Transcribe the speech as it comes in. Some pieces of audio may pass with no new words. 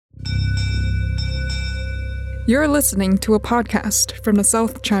You're listening to a podcast from the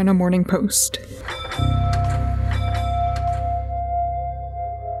South China Morning Post.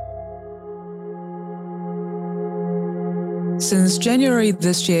 Since January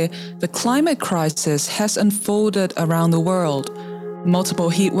this year, the climate crisis has unfolded around the world. Multiple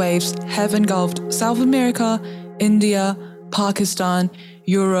heat waves have engulfed South America, India, Pakistan,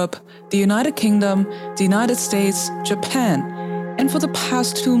 Europe, the United Kingdom, the United States, Japan, and for the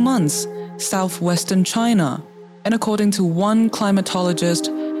past 2 months, southwestern China. And according to one climatologist,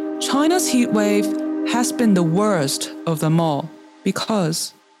 China's heat wave has been the worst of them all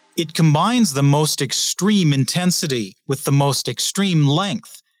because it combines the most extreme intensity with the most extreme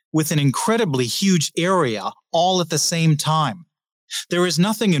length, with an incredibly huge area all at the same time. There is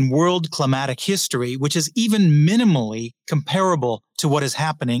nothing in world climatic history which is even minimally comparable to what is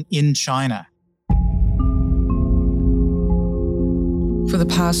happening in China. For the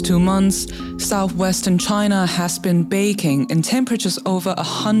past 2 months, southwestern China has been baking in temperatures over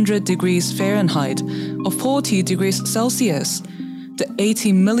 100 degrees Fahrenheit or 40 degrees Celsius. The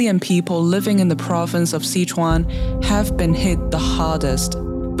 80 million people living in the province of Sichuan have been hit the hardest.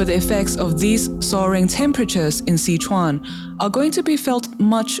 But the effects of these soaring temperatures in Sichuan are going to be felt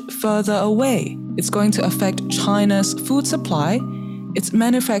much further away. It's going to affect China's food supply, its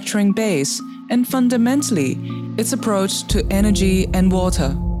manufacturing base, and fundamentally, its approach to energy and water.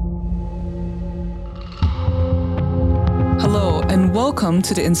 Hello, and welcome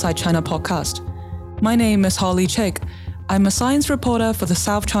to the Inside China podcast. My name is Holly Chik. I'm a science reporter for the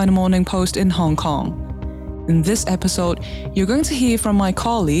South China Morning Post in Hong Kong. In this episode, you're going to hear from my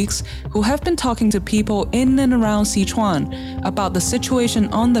colleagues who have been talking to people in and around Sichuan about the situation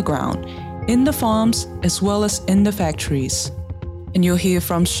on the ground, in the farms, as well as in the factories. And you'll hear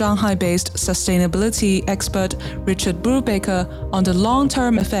from Shanghai-based sustainability expert Richard Brubaker on the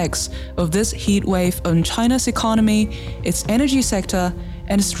long-term effects of this heat wave on China's economy, its energy sector,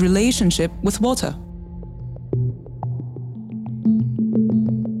 and its relationship with water.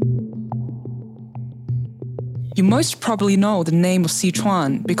 You most probably know the name of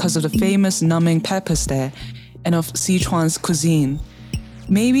Sichuan because of the famous numbing peppers there and of Sichuan's cuisine.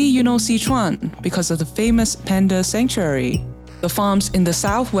 Maybe you know Sichuan because of the famous panda sanctuary. The farms in the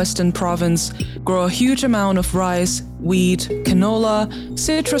southwestern province grow a huge amount of rice, wheat, canola,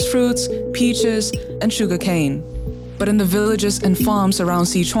 citrus fruits, peaches, and sugarcane. But in the villages and farms around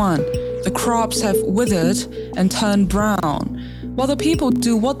Sichuan, the crops have withered and turned brown, while the people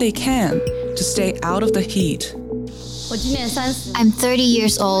do what they can to stay out of the heat. I'm 30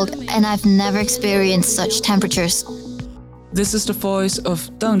 years old and I've never experienced such temperatures. This is the voice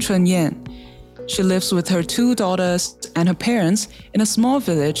of Deng Chunyan. She lives with her 2 daughters and her parents in a small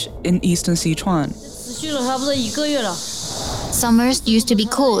village in eastern Sichuan. Summers used to be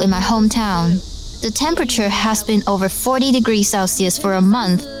cool in my hometown. The temperature has been over 40 degrees Celsius for a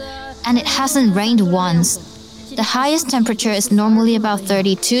month, and it hasn't rained once. The highest temperature is normally about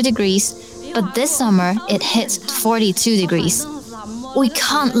 32 degrees, but this summer it hits 42 degrees. We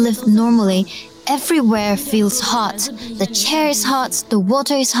can't live normally. Everywhere feels hot. The chair is hot, the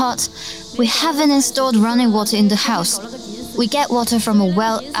water is hot. We haven't installed running water in the house. We get water from a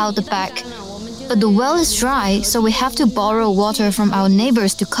well out the back. But the well is dry, so we have to borrow water from our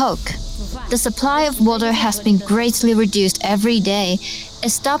neighbors to cook. The supply of water has been greatly reduced every day. It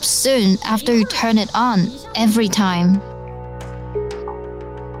stops soon after you turn it on, every time.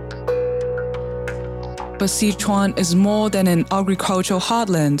 But Sichuan is more than an agricultural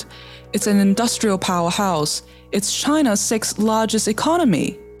heartland. It's an industrial powerhouse. It's China's 6th largest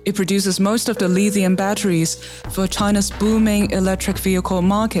economy. It produces most of the lithium batteries for China's booming electric vehicle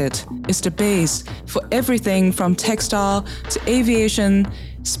market. It's the base for everything from textile to aviation,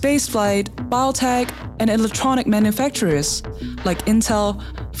 spaceflight, biotech, and electronic manufacturers like Intel,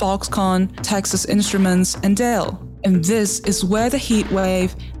 Foxconn, Texas Instruments, and Dell. And this is where the heat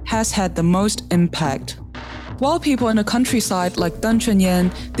wave has had the most impact. While people in the countryside like Deng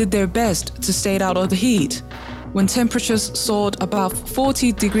Chunyan did their best to stay out of the heat, when temperatures soared above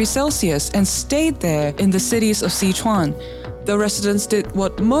 40 degrees Celsius and stayed there in the cities of Sichuan, the residents did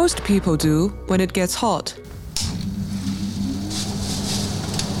what most people do when it gets hot.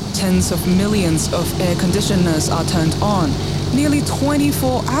 Tens of millions of air conditioners are turned on, nearly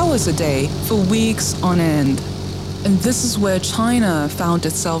 24 hours a day for weeks on end. And this is where China found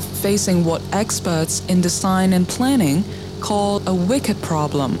itself facing what experts in design and planning call a wicked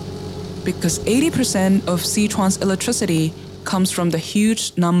problem. Because 80% of Sichuan's electricity comes from the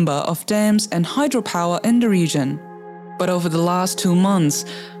huge number of dams and hydropower in the region. But over the last 2 months,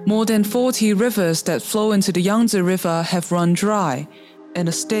 more than 40 rivers that flow into the Yangtze River have run dry, and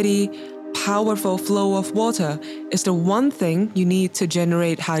a steady, powerful flow of water is the one thing you need to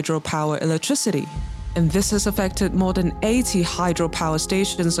generate hydropower electricity. And this has affected more than 80 hydropower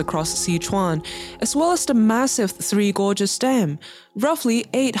stations across Sichuan, as well as the massive Three Gorges Dam, roughly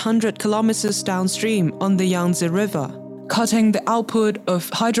 800 kilometers downstream on the Yangtze River, cutting the output of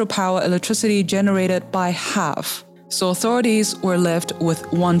hydropower electricity generated by half. So authorities were left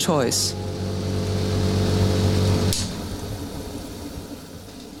with one choice.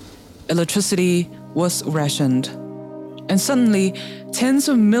 Electricity was rationed. And suddenly, tens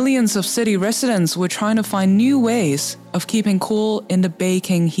of millions of city residents were trying to find new ways of keeping cool in the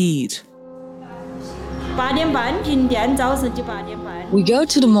baking heat. We go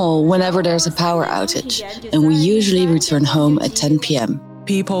to the mall whenever there's a power outage, and we usually return home at 10 p.m.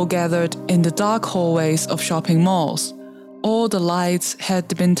 People gathered in the dark hallways of shopping malls. All the lights had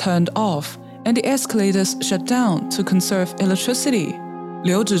been turned off, and the escalators shut down to conserve electricity.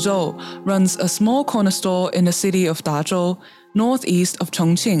 Liu Zhizhou runs a small corner store in the city of Dazhou, northeast of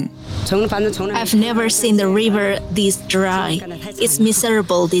Chongqing. I've never seen the river this dry. It's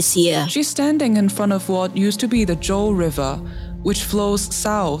miserable this year. She's standing in front of what used to be the Zhou River, which flows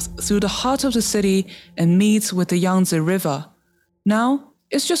south through the heart of the city and meets with the Yangtze River. Now,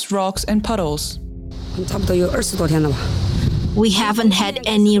 it's just rocks and puddles. We haven't had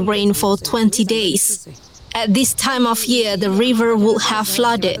any rain for 20 days. At this time of year, the river would have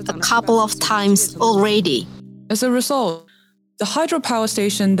flooded a couple of times already. As a result, the hydropower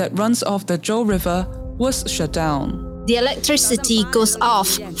station that runs off the Zhou River was shut down. The electricity goes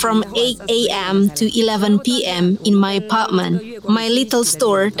off from 8 a.m. to 11 p.m. in my apartment. My little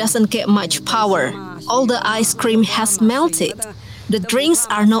store doesn't get much power. All the ice cream has melted. The drinks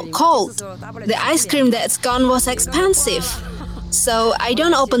are not cold. The ice cream that's gone was expensive. So I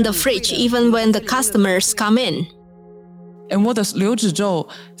don't open the fridge even when the customers come in. And what does Liu Zhizhou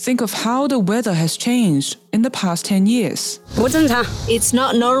think of how the weather has changed in the past 10 years? It's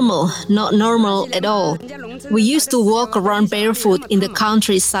not normal at all. We used to walk around barefoot in the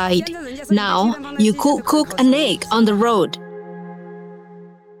countryside. Now, you could cook an egg on the road.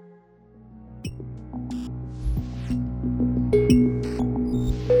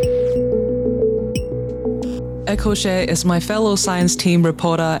 Echo Xie is my fellow science team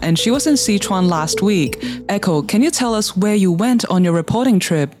reporter, and she was in Sichuan last week. Echo, can you tell us where you went on your reporting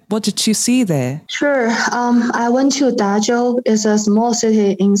trip? What did you see there? Sure. I went to Dazhou. It's a small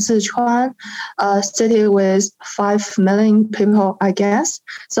city in Sichuan, a city with 5 million people, I guess.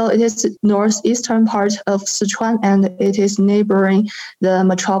 So it is northeastern part of Sichuan, and it is neighboring the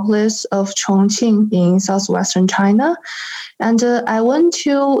metropolis of Chongqing in southwestern China. And I went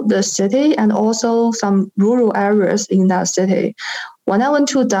to the city and also some rural areas in that city. When I went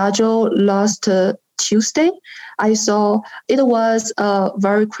to Dazhou last Tuesday, I saw it was a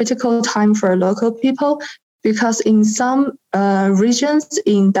very critical time for local people because in some regions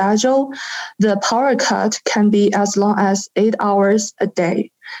in Dazhou, the power cut can be as long as 8 hours a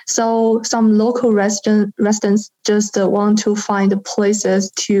day. So some local residents just want to find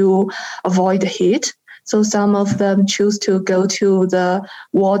places to avoid the heat. So some of them choose to go to the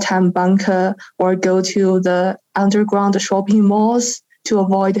wartime bunker or go to the underground shopping malls to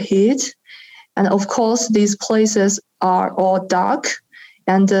avoid heat. And of course, these places are all dark,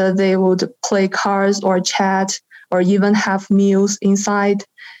 and they would play cards or chat or even have meals inside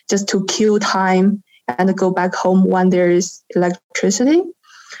just to kill time and go back home when there is electricity.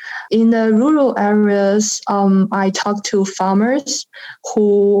 In the rural areas, I talked to farmers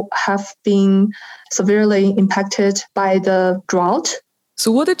who have been severely impacted by the drought.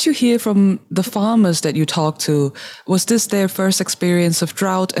 So what did you hear from the farmers that you talked to? Was this their first experience of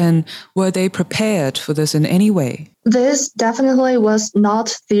drought, and were they prepared for this in any way? This definitely was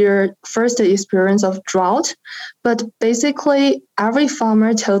not their first experience of drought, but basically every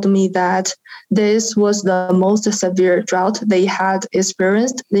farmer told me that this was the most severe drought they had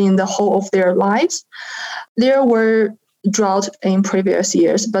experienced in the whole of their lives. There were drought in previous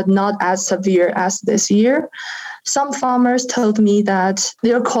years, but not as severe as this year. Some farmers told me that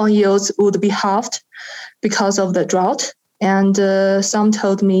their corn yields would be halved because of the drought, and some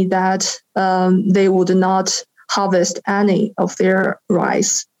told me that they would not harvest any of their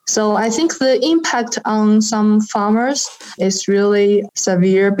rice. So I think the impact on some farmers is really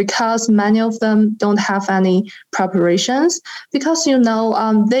severe because many of them don't have any preparations because,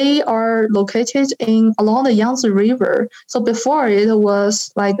 they are located along the Yangtze River. So before it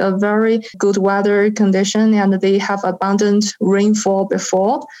was like a very good weather condition and they have abundant rainfall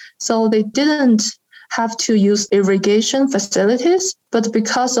before. So they didn't have to use irrigation facilities, but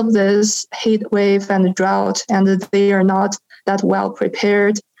because of this heat wave and drought, and they are not that well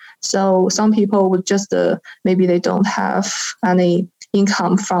prepared, So some people would just maybe they don't have any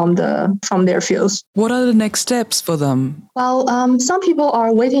income from their fields. What are the next steps for them? Well, some people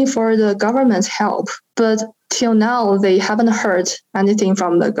are waiting for the government's help, but till now they haven't heard anything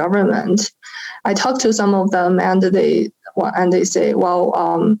from the government. I talked to some of them, and they say,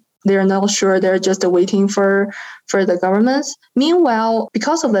 well, they're not sure. They're just waiting for the government. Meanwhile,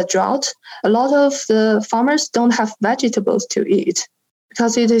 because of the drought, a lot of the farmers don't have vegetables to eat,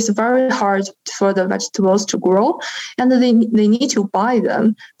 because it is very hard for the vegetables to grow, and they need to buy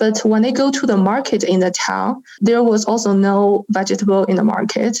them. But when they go to the market in the town, there was also no vegetable in the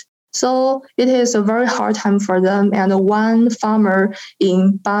market. So it is a very hard time for them. And one farmer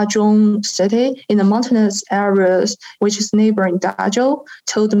in Bazhong city, in the mountainous areas, which is neighboring Dazhou,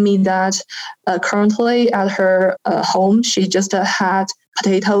 told me that currently at her home, she just had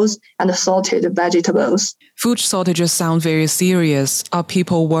potatoes and salted vegetables. Food shortages sound very serious. Are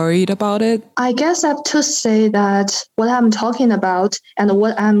people worried about it? I guess I have to say that what I'm talking about and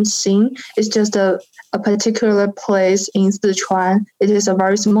what I'm seeing is just a particular place in Sichuan. It is a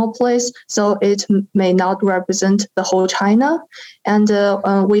very small place, so it may not represent the whole China. And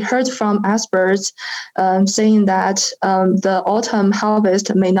we heard from experts saying that the autumn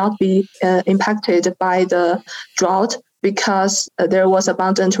harvest may not be impacted by the drought, because there was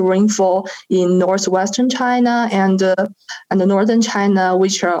abundant rainfall in northwestern China and northern China,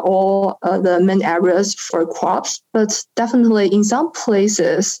 which are all the main areas for crops. But definitely in some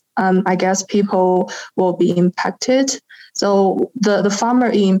places, I guess people will be impacted. So the farmer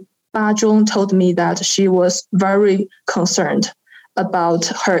in Bazhong told me that she was very concerned about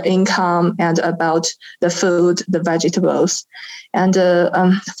her income and about the food, the vegetables. And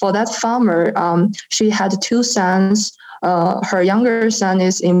for that farmer, she had two sons. Her younger son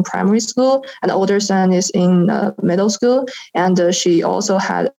is in primary school and older son is in middle school. And she also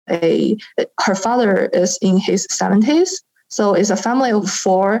had her father is in his 70s. So it's a family of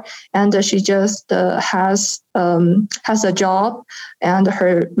four, and she just has a job, and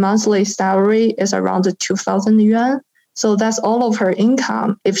her monthly salary is around 2,000 yuan. So that's all of her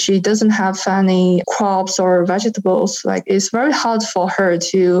income. If she doesn't have any crops or vegetables, like it's very hard for her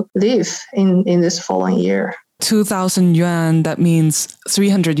to live in this following year. 2,000 yuan, that means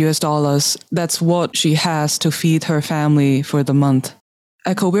 $300. That's what she has to feed her family for the month.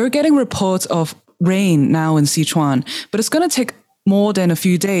 Echo, we're getting reports of rain now in Sichuan, but it's going to take more than a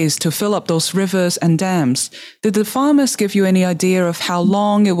few days to fill up those rivers and dams. Did the farmers give you any idea of how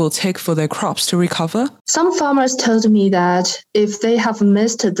long it will take for their crops to recover? Some farmers told me that if they have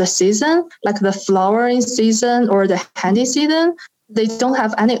missed the season, like the flowering season or the handy season, they don't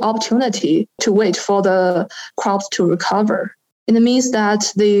have any opportunity to wait for the crops to recover. It means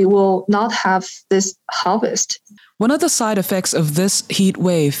that they will not have this harvest. One of the side effects of this heat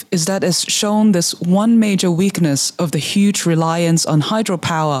wave is that it's shown this one major weakness of the huge reliance on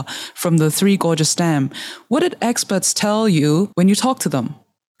hydropower from the Three Gorges Dam. What did experts tell you when you talk to them?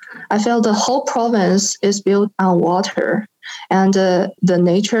 I feel the whole province is built on water, and the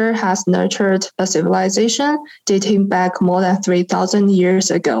nature has nurtured a civilization dating back more than 3,000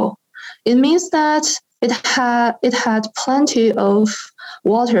 years ago. It means that it had plenty of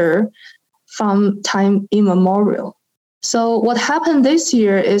water from time immemorial. So what happened this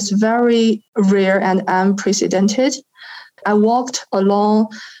year is very rare and unprecedented. I walked along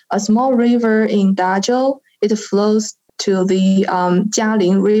a small river in Dazhou. It flows to the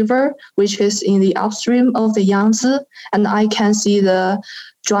Jialing River, which is in the upstream of the Yangtze, and I can see the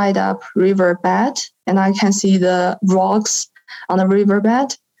dried up riverbed, and I can see the rocks on the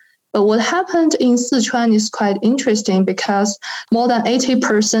riverbed. But what happened in Sichuan is quite interesting, because more than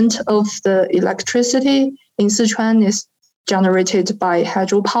 80% of the electricity in Sichuan is generated by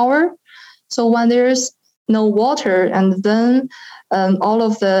hydropower. So when there's no water, and then all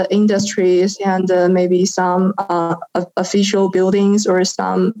of the industries and maybe some official buildings or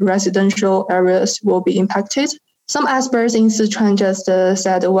some residential areas will be impacted. Some experts in Sichuan just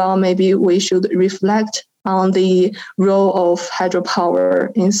said, well, maybe we should reflect on the role of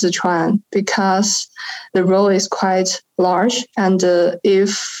hydropower in Sichuan, because the role is quite large, and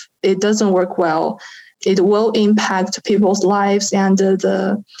if it doesn't work well, it will impact people's lives and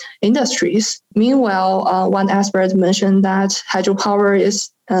the industries. Meanwhile, one expert mentioned that hydropower is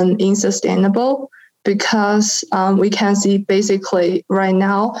unsustainable, because we can see basically right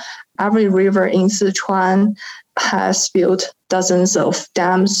now, every river in Sichuan has built dozens of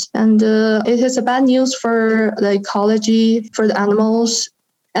dams. And it is a bad news for the ecology, for the animals.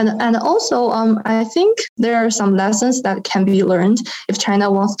 And also, I think there are some lessons that can be learned if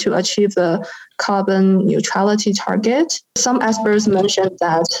China wants to achieve the carbon neutrality target. Some experts mentioned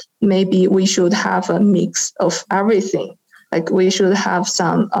that maybe we should have a mix of everything. Like we should have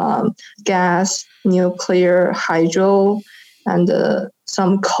some gas, nuclear, hydro, and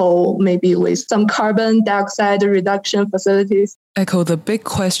some coal, maybe with some carbon dioxide reduction facilities. Echo, the big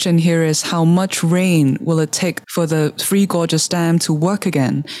question here is how much rain will it take for the Three Gorges Dam to work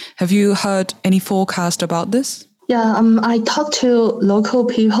again? Have you heard any forecast about this? Yeah, I talked to local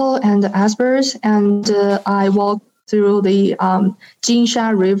people and experts, and I walked through the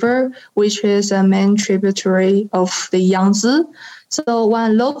Jinsha River, which is a main tributary of the Yangtze. So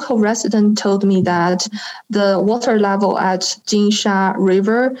one local resident told me that the water level at Jinsha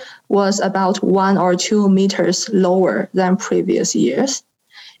River was about 1 or 2 meters lower than previous years.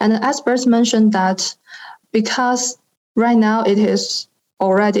 And the experts mentioned that because right now it is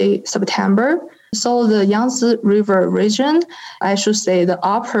already September, so the Yangtze River region, I should say the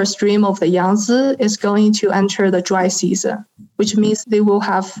upper stream of the Yangtze, is going to enter the dry season, which means they will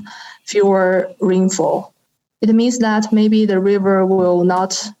have fewer rainfall. It means that maybe the river will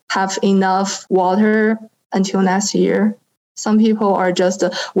not have enough water until next year. Some people are just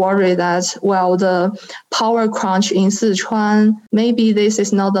worried that, well, the power crunch in Sichuan, maybe this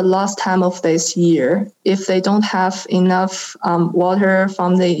is not the last time of this year. If they don't have enough water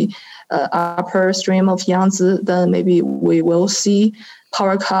from the upper stream of Yangtze, then maybe we will see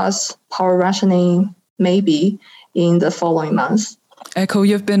power cuts, power rationing, maybe in the following months. Echo,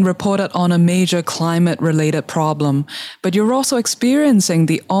 you've been reported on a major climate-related problem, but you're also experiencing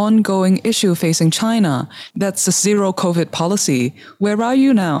the ongoing issue facing China. That's the zero-COVID policy. Where are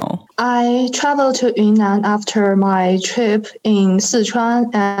you now? I traveled to Yunnan after my trip in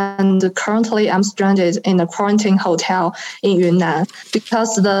Sichuan, and currently I'm stranded in a quarantine hotel in Yunnan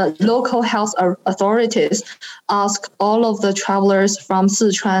because the local health authorities asked all of the travelers from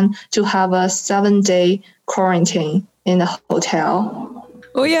Sichuan to have a 7-day quarantine in the hotel.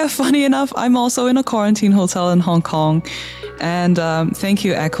 Oh yeah, funny enough, I'm also in a quarantine hotel in Hong Kong. And thank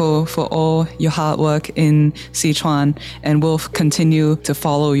you, Echo, for all your hard work in Sichuan. And we'll continue to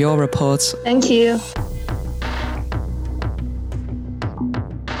follow your reports. Thank you.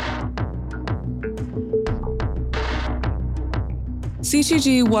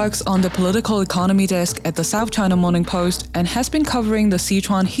 Siqi works on the political economy desk at the South China Morning Post and has been covering the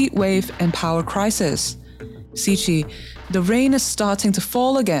Sichuan heatwave and power crisis. Siqi, the rain is starting to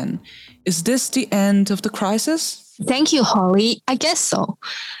fall again. Is this the end of the crisis? Thank you, Holly. I guess so.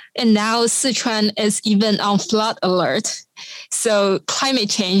 And now Sichuan is even on flood alert. So climate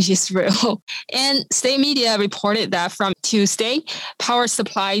change is real. And state media reported that from Tuesday, power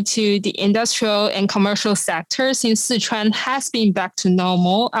supply to the industrial and commercial sectors in Sichuan has been back to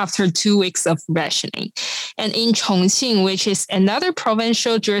normal after 2 weeks of rationing. And in Chongqing, which is another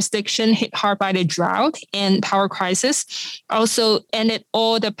provincial jurisdiction hit hard by the drought and power crisis, also ended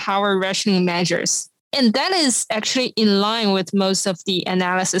all the power rationing measures. And that is actually in line with most of the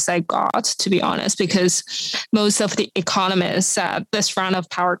analysis I got, to be honest, because most of the economists said this round of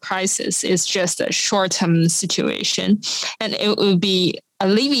power crisis is just a short-term situation, and it will be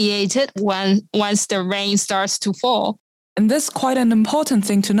alleviated once the rain starts to fall. And that's quite an important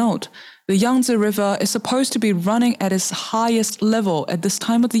thing to note. The Yangtze River is supposed to be running at its highest level at this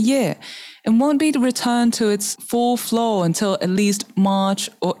time of the year and won't be returned to its full flow until at least March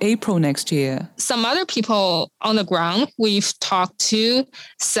or April next year. Some other people on the ground we've talked to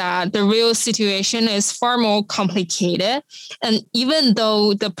said the real situation is far more complicated. And even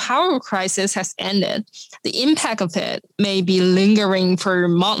though the power crisis has ended, the impact of it may be lingering for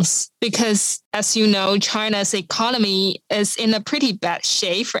months because, as you know, China's economy is in a pretty bad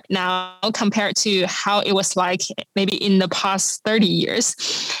shape right now compared to how it was like maybe in the past 30 years.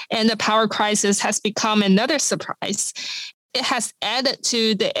 And the power crisis has become another surprise. It has added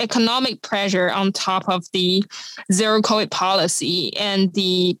to the economic pressure on top of the zero-COVID policy and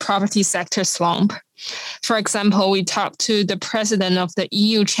the property sector slump. For example, we talked to the president of the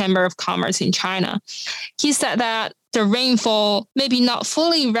EU Chamber of Commerce in China. He said that the rainfall maybe not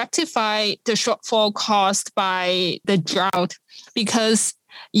fully rectify the shortfall caused by the drought because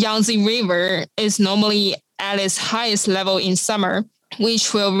Yangtze River is normally at its highest level in summer,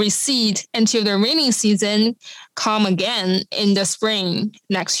 which will recede until the rainy season come again in the spring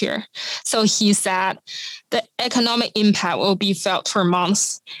next year. So he said the economic impact will be felt for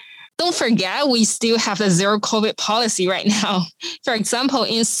months. Don't forget, we still have the zero COVID policy right now. For example,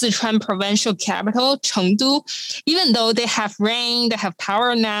 in Sichuan provincial capital, Chengdu, even though they have rain, they have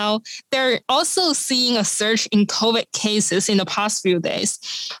power now, they're also seeing a surge in COVID cases in the past few days,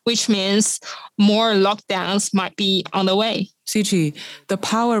 which means more lockdowns might be on the way. Siqi, the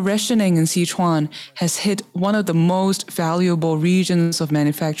power rationing in Sichuan has hit one of the most valuable regions of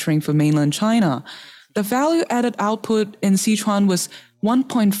manufacturing for mainland China. The value-added output in Sichuan was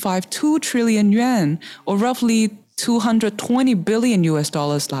 1.52 trillion yuan, or roughly $220 billion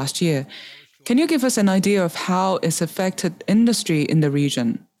last year. Can you give us an idea of how it's affected industry in the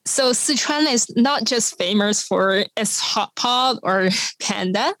region? So Sichuan is not just famous for its hot pot or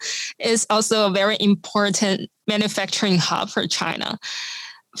panda, it's also a very important manufacturing hub for China.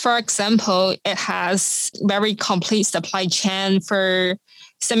 For example, it has very complete supply chain for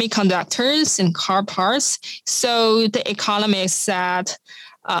semiconductors and car parts. So the economists said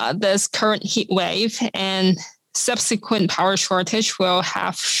this current heat wave and subsequent power shortage will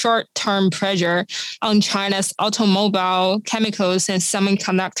have short-term pressure on China's automobile, chemicals, and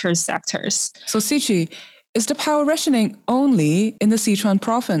semiconductor sectors. So Siqi, is the power rationing only in the Sichuan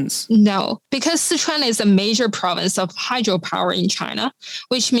province? No, because Sichuan is a major province of hydropower in China,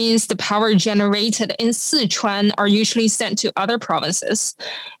 which means the power generated in Sichuan are usually sent to other provinces,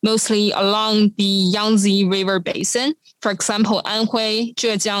 mostly along the Yangtze River Basin, for example, Anhui,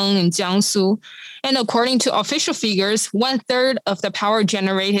 Zhejiang, and Jiangsu. And according to official figures, 1/3 of the power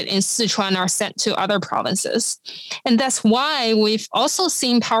generated in Sichuan are sent to other provinces. And that's why we've also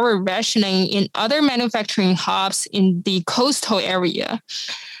seen power rationing in other manufacturing hubs in the coastal area,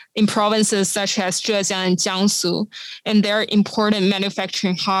 in provinces such as Zhejiang and Jiangsu, and they're important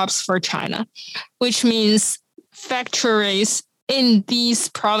manufacturing hubs for China, which means factories in these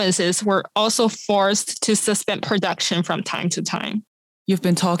provinces were also forced to suspend production from time to time. You've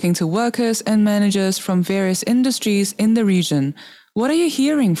been talking to workers and managers from various industries in the region. What are you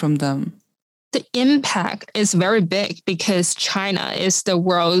hearing from them? The impact is very big because China is the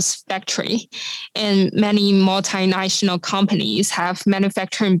world's factory, and many multinational companies have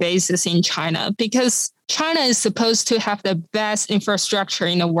manufacturing bases in China because China is supposed to have the best infrastructure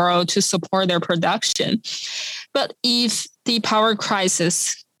in the world to support their production. But if the power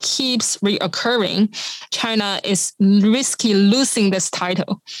crisis keeps reoccurring, China is risky losing this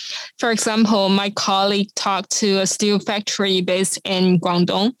title. For example, my colleague talked to a steel factory based in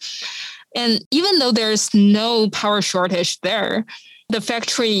Guangdong. And even though there's no power shortage there, the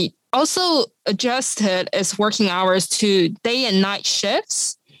factory also adjusted its working hours to day and night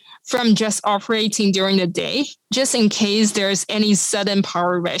shifts from just operating during the day, just in case there's any sudden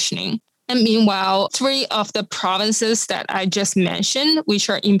power rationing. And meanwhile, 3 of the provinces that I just mentioned, which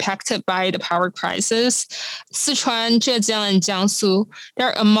are impacted by the power crisis, Sichuan, Zhejiang, and Jiangsu,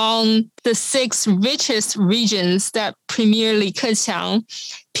 they're among the 6 richest regions that Premier Li Keqiang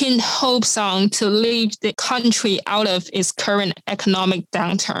pinned hopes on to lead the country out of its current economic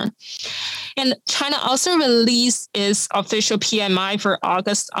downturn. And China also released its official PMI for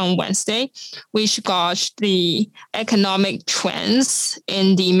August on Wednesday, which gauged the economic trends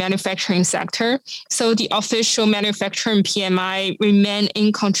in the manufacturing sector. So the official manufacturing PMI remained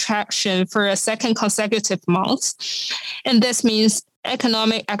in contraction for a second consecutive month. And this means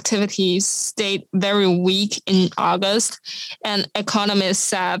economic activities stayed very weak in August, and economists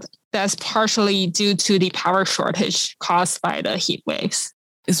said that's partially due to the power shortage caused by the heat waves.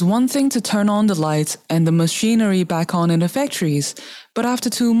 It's one thing to turn on the lights and the machinery back on in the factories, but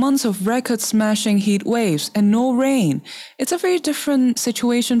after 2 months of record-smashing heat waves and no rain, it's a very different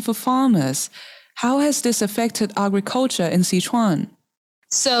situation for farmers. How has this affected agriculture in Sichuan?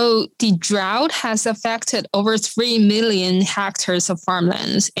 So the drought has affected over 3 million hectares of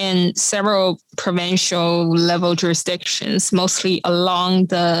farmlands in several provincial level jurisdictions, mostly along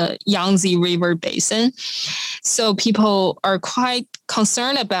the Yangtze River Basin. So people are quite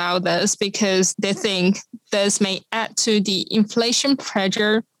concerned about this because they think this may add to the inflation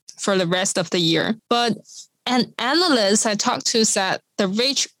pressure for the rest of the year. But an analyst I talked to said the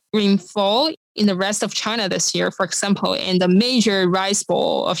rich rainfall in the rest of China this year, for example, in the major rice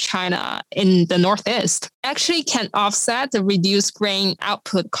bowl of China in the northeast, actually can offset the reduced grain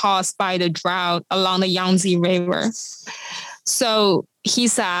output caused by the drought along the Yangtze River. So he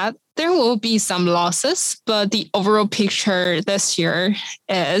said there will be some losses, but the overall picture this year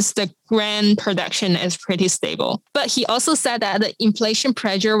is the grain production is pretty stable. But he also said that the inflation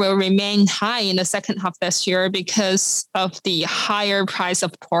pressure will remain high in the second half this year because of the higher price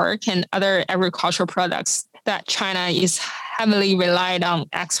of pork and other agricultural products that China is heavily relied on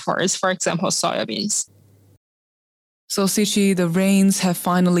exports, for example, soybeans. So, Siqi, the rains have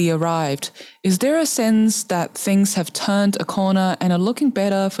finally arrived. Is there a sense that things have turned a corner and are looking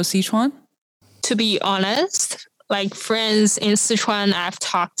better for Sichuan? To be honest, like friends in Sichuan I've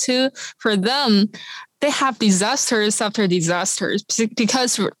talked to, for them, they have disasters after disasters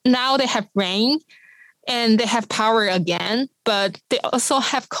because now they have rain and they have power again, but they also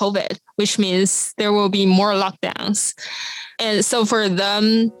have COVID, which means there will be more lockdowns. And so for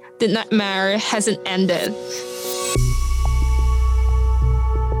them, the nightmare hasn't ended.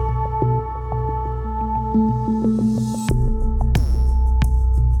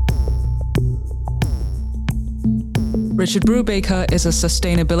 Richard Brubaker is a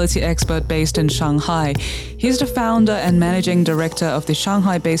sustainability expert based in Shanghai. He's the founder and managing director of the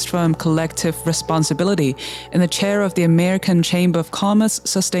Shanghai-based firm Collective Responsibility and the chair of the American Chamber of Commerce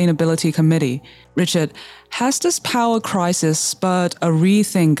Sustainability Committee. Richard, has this power crisis spurred a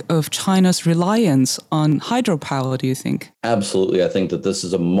rethink of China's reliance on hydropower, do you think? Absolutely. I think that this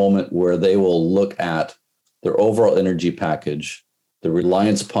is a moment where they will look at their overall energy package, the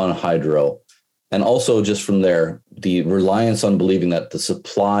reliance upon hydro, and also just from there, the reliance on believing that the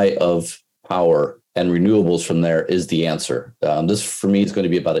supply of power and renewables from there is the answer. This, for me, is going to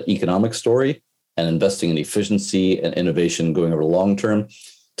be about an economic story and investing in efficiency and innovation going over the long term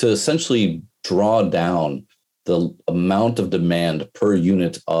to essentially draw down the amount of demand per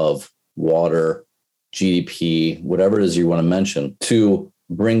unit of water, GDP, whatever it is you want to mention, to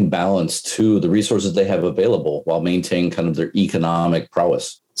bring balance to the resources they have available while maintaining kind of their economic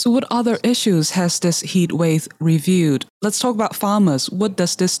prowess. So what other issues has this heat wave reviewed? Let's talk about farmers. What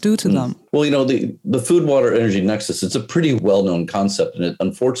does this do to them? Well, the food, water, energy nexus, it's a pretty well-known concept, and it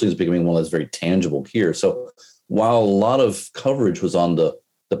unfortunately is becoming one that's very tangible here. So while a lot of coverage was on the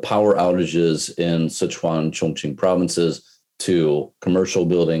power outages in Sichuan, Chongqing provinces to commercial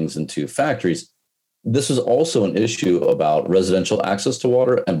buildings and to factories, this is also an issue about residential access to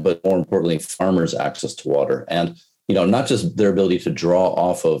water, but more importantly, farmers' access to water. And not just their ability to draw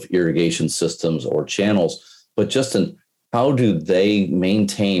off of irrigation systems or channels, but just in how do they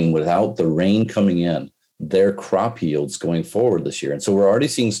maintain, without the rain coming in, their crop yields going forward this year. And so we're already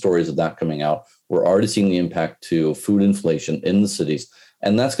seeing stories of that coming out. We're already seeing the impact to food inflation in the cities.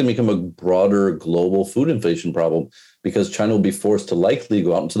 And that's going to become a broader global food inflation problem because China will be forced to likely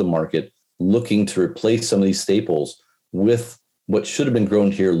go out into the market looking to replace some of these staples with what should have been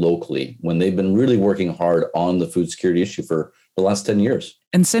grown here locally when they've been really working hard on the food security issue for the last 10 years.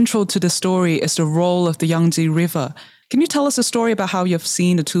 And central to the story is the role of the Yangtze River. Can you tell us a story about how you've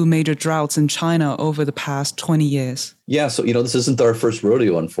seen the two major droughts in China over the past 20 years? Yeah, so, this isn't our first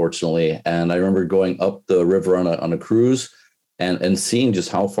rodeo, unfortunately. And I remember going up the river on a cruise and seeing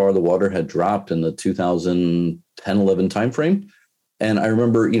just how far the water had dropped in the 2010-11 timeframe. And I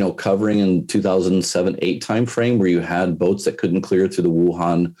remember, covering in 2007-8 timeframe where you had boats that couldn't clear through the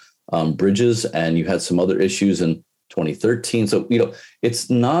Wuhan bridges, and you had some other issues in 2013. So, it's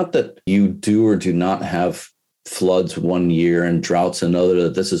not that you do or do not have floods one year and droughts another,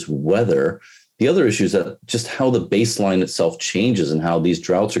 that this is weather. The other issue is that just how the baseline itself changes and how these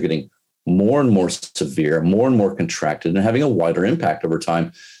droughts are getting more and more severe, more and more contracted, and having a wider impact over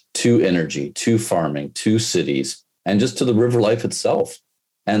time to energy, to farming, to cities, and just to the river life itself.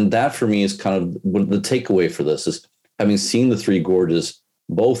 And that for me is kind of the takeaway for this, is having seen the three gorges,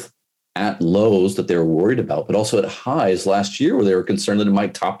 both at lows that they were worried about, but also at highs last year where they were concerned that it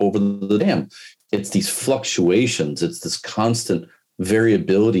might top over the dam. It's these fluctuations, it's this constant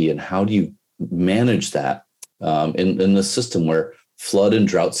variability, and how do you manage that in the system where flood and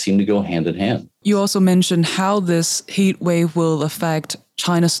drought seem to go hand in hand. You also mentioned how this heat wave will affect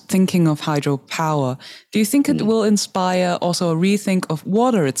China's thinking of hydropower. Do you think it will inspire also a rethink of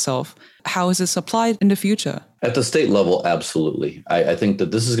water itself? How is it supplied in the future? At the state level, absolutely. I think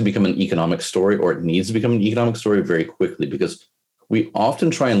that this is going to become an economic story, or it needs to become an economic story very quickly, because we often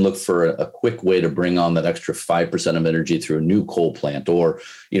try and look for a quick way to bring on that extra 5% of energy through a new coal plant, or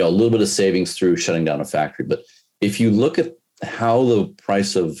a little bit of savings through shutting down a factory. But if you look at how the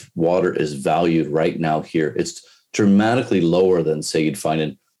price of water is valued right now here, it's dramatically lower than, say, you'd find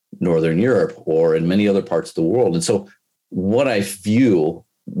in Northern Europe or in many other parts of the world. And so what I view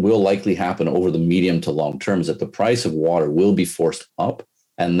will likely happen over the medium to long term is that the price of water will be forced up,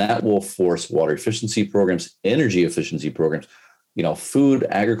 and that will force water efficiency programs, energy efficiency programs, food,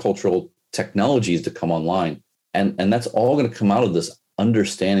 agricultural technologies to come online. And that's all going to come out of this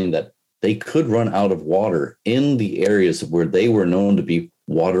understanding that they could run out of water in the areas where they were known to be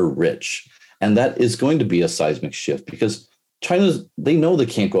water rich. And that is going to be a seismic shift, because they know they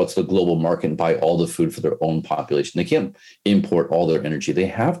can't go out to the global market and buy all the food for their own population. They can't import all their energy. They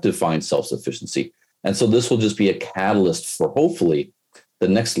have to find self-sufficiency. And so this will just be a catalyst for hopefully the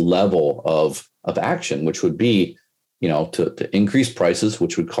next level of action, which would be, to increase prices,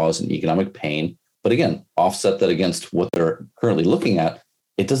 which would cause an economic pain. But again, offset that against what they're currently looking at.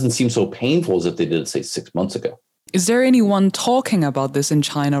 It doesn't seem so painful as if they did it, say, 6 months ago. Is there anyone talking about this in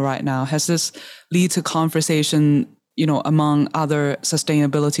China right now? Has this led to conversation, among other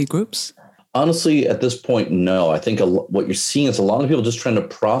sustainability groups? Honestly, at this point, no. I think what you're seeing is a lot of people just trying to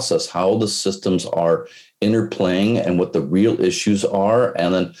process how the systems are interplaying and what the real issues are.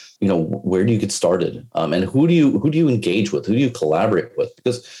 And then, where do you get started? And who do you engage with? Who do you collaborate with?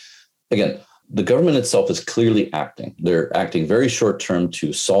 Because again, the government itself is clearly acting. They're acting very short term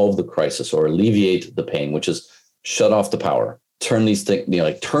to solve the crisis or alleviate the pain, which is shut off the power, turn these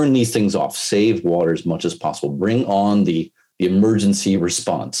things off, save water as much as possible, bring on the emergency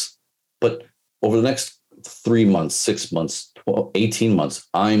response. But over the next 3 months, 6 months, 12, 18 months,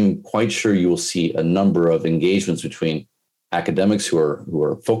 I'm quite sure you will see a number of engagements between academics who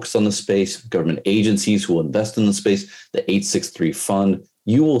are focused on the space, government agencies who will invest in the space, the 863 fund.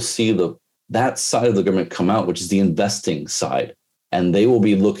 You will see that side of the government come out, which is the investing side. And they will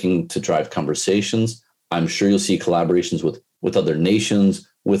be looking to drive conversations. I'm sure you'll see collaborations with other nations,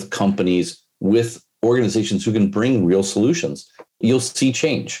 with companies, with organizations who can bring real solutions. You'll see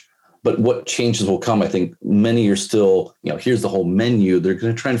change. But what changes will come, I think many are still, here's the whole menu. They're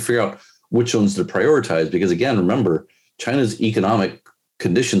going to try and figure out which ones to prioritize. Because again, remember, China's economic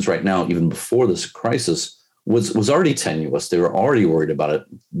conditions right now, even before this crisis, was already tenuous. They were already worried about it,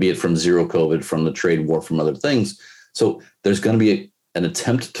 be it from zero COVID, from the trade war, from other things. So there's going to be an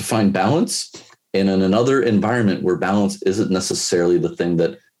attempt to find balance. And in another environment where balance isn't necessarily the thing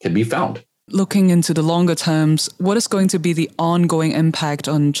that can be found. Looking into the longer terms, what is going to be the ongoing impact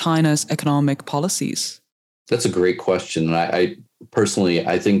on China's economic policies? That's a great question. And I personally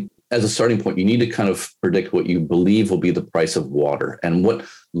think as a starting point, you need to kind of predict what you believe will be the price of water and what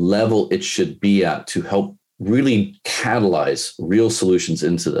level it should be at to help really catalyze real solutions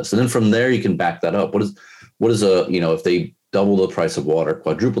into this. And then from there, you can back that up. What is if they double the price of water,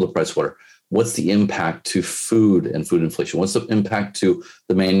 quadruple the price of water, what's the impact to food and food inflation? What's the impact to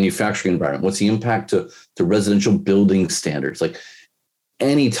the manufacturing environment? What's the impact to residential building standards? Like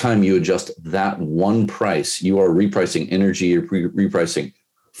anytime you adjust that one price, you are repricing energy, you're repricing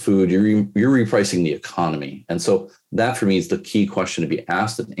food, you're repricing the economy. And so that for me is the key question to be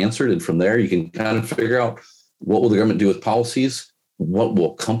asked and answered. And from there, you can kind of figure out what will the government do with policies? What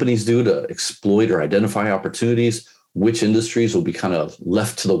will companies do to exploit or identify opportunities? Which industries will be kind of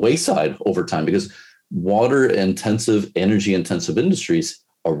left to the wayside over time? Because water intensive, energy intensive industries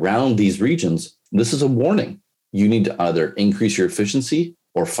around these regions, this is a warning. You need to either increase your efficiency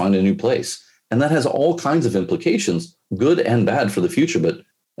or find a new place. And that has all kinds of implications, good and bad for the future. But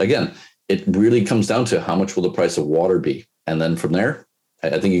again, it really comes down to how much will the price of water be? And then from there,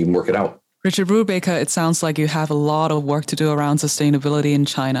 I think you can work it out. Richard Brubaker, it sounds like you have a lot of work to do around sustainability in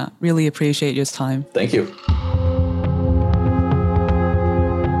China. Really appreciate your time. Thank you.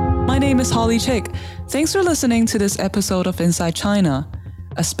 My name is Holly Chik. Thanks for listening to this episode of Inside China.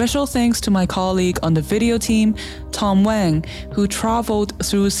 A special thanks to my colleague on the video team, Tom Wang, who traveled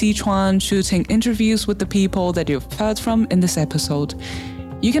through Sichuan shooting interviews with the people that you've heard from in this episode.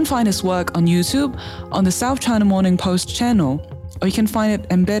 You can find his work on YouTube, on the South China Morning Post channel, or you can find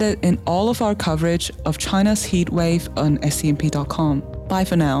it embedded in all of our coverage of China's heat wave on scmp.com. Bye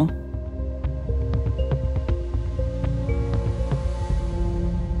for now.